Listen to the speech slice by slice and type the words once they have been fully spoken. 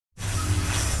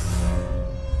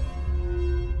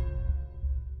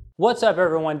What's up,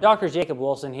 everyone? Dr. Jacob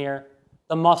Wilson here,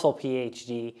 the Muscle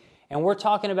PhD, and we're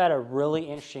talking about a really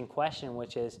interesting question,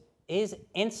 which is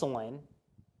insulin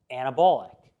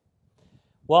anabolic?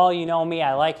 Well, you know me,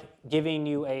 I like giving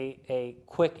you a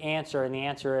quick answer, and the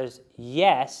answer is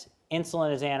yes,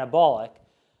 insulin is anabolic.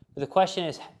 But the question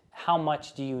is, how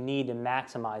much do you need to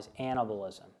maximize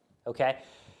anabolism? Okay,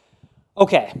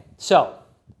 so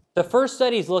the first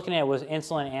studies looking at it was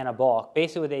insulin anabolic.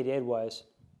 Basically what they did was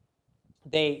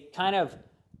they kind of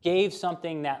gave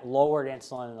something that lowered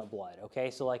insulin in the blood, okay?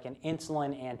 So like an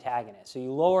insulin antagonist. So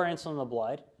you lower insulin in the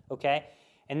blood, okay?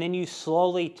 And then you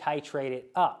slowly titrate it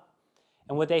up.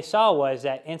 And what they saw was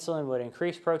that insulin would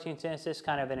increase protein synthesis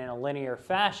kind of in a linear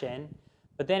fashion,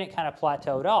 but then it kind of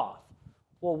plateaued off.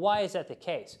 Well, why is that the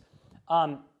case?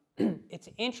 It's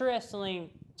interesting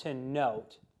to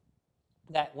note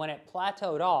that when it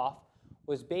plateaued off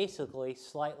was basically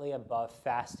slightly above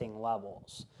fasting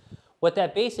levels. What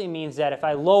that basically means that if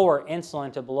I lower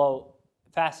insulin to below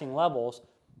fasting levels,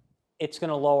 it's going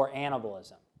to lower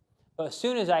anabolism. But as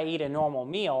soon as I eat a normal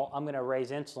meal, I'm going to raise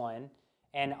insulin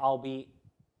and I'll be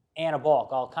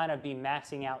anabolic. I'll kind of be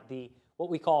maxing out the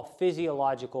what we call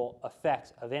physiological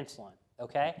effects of insulin,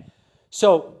 okay?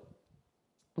 So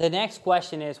the next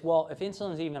question is, well, if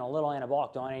insulin is even a little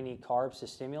anabolic, don't I need carbs to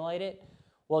stimulate it?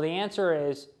 Well, the answer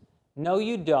is no,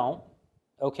 you don't,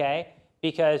 okay?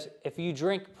 Because if you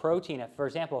drink protein, for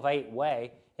example, if I eat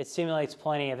whey, it stimulates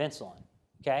plenty of insulin,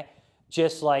 okay?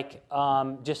 Just like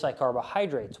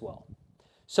carbohydrates will.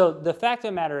 So the fact of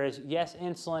the matter is, yes,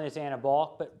 insulin is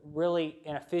anabolic, but really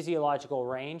in a physiological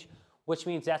range, which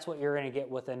means that's what you're going to get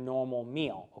with a normal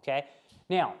meal, okay?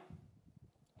 Now,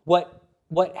 what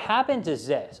happens is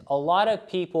this. A lot of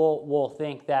people will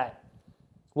think that,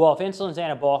 well, if insulin's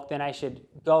anabolic, then I should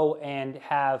go and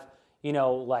have, you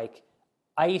know, like,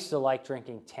 I used to like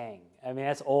drinking Tang. I mean,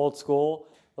 that's old school.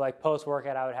 Like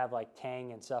post-workout, I would have like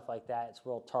Tang and stuff like that. It's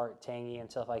real tart, tangy and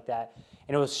stuff like that.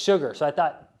 And it was sugar. So I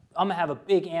thought, I'm going to have a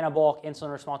big anabolic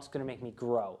insulin response. It's going to make me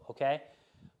grow, okay?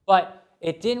 But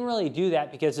it didn't really do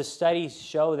that because the studies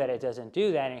show that it doesn't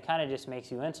do that, and it kind of just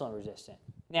makes you insulin resistant.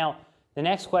 Now, the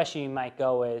next question you might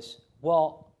go is,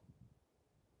 well,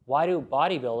 why do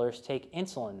bodybuilders take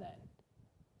insulin then?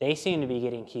 They seem to be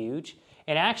getting huge.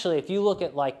 And actually, if you look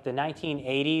at like the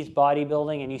 1980s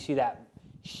bodybuilding and you see that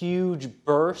huge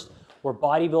burst where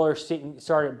bodybuilders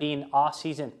started being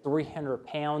off-season 300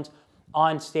 pounds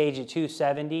on stage at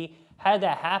 270, how did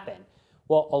that happen?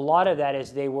 Well, a lot of that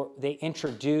is they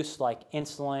introduced like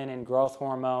insulin and growth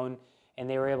hormone, and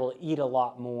they were able to eat a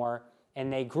lot more,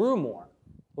 and they grew more.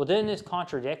 Well, didn't this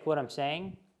contradict what I'm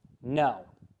saying? No,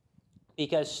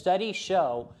 because studies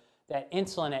show that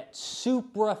insulin at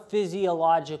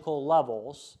supraphysiological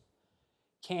levels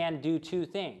can do two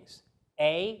things.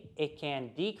 A, it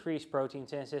can decrease protein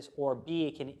synthesis, or B,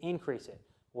 it can increase it.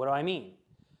 What do I mean?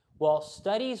 Well,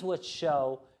 studies which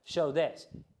show this.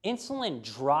 Insulin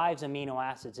drives amino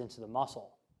acids into the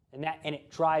muscle, and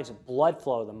it drives blood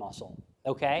flow to the muscle,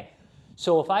 okay?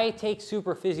 So if I take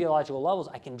supraphysiological levels,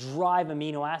 I can drive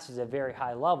amino acids at a very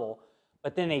high level,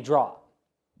 but then they drop.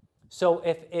 So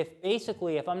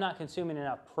if I'm not consuming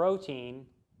enough protein,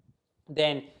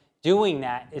 then doing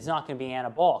that is not going to be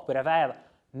anabolic. But if I have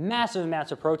massive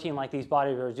amounts of protein like these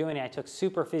bodybuilders are doing, and I took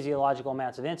super physiological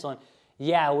amounts of insulin,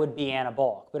 yeah, it would be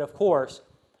anabolic. But of course,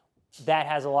 that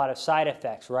has a lot of side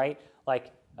effects, right?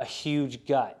 Like a huge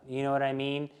gut, you know what I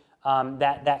mean?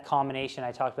 That combination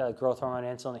I talked about, like growth hormone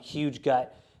and insulin, a huge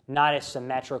gut, not as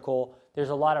symmetrical.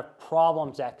 There's a lot of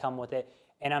problems that come with it.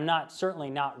 And I'm certainly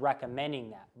not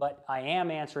recommending that, but I am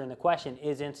answering the question,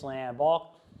 is insulin anabolic?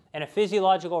 In a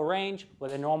physiological range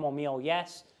with a normal meal,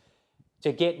 yes.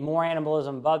 To get more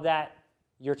anabolism above that,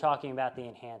 you're talking about the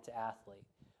enhanced athlete,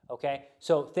 okay?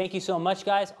 So thank you so much,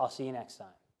 guys. I'll see you next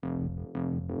time.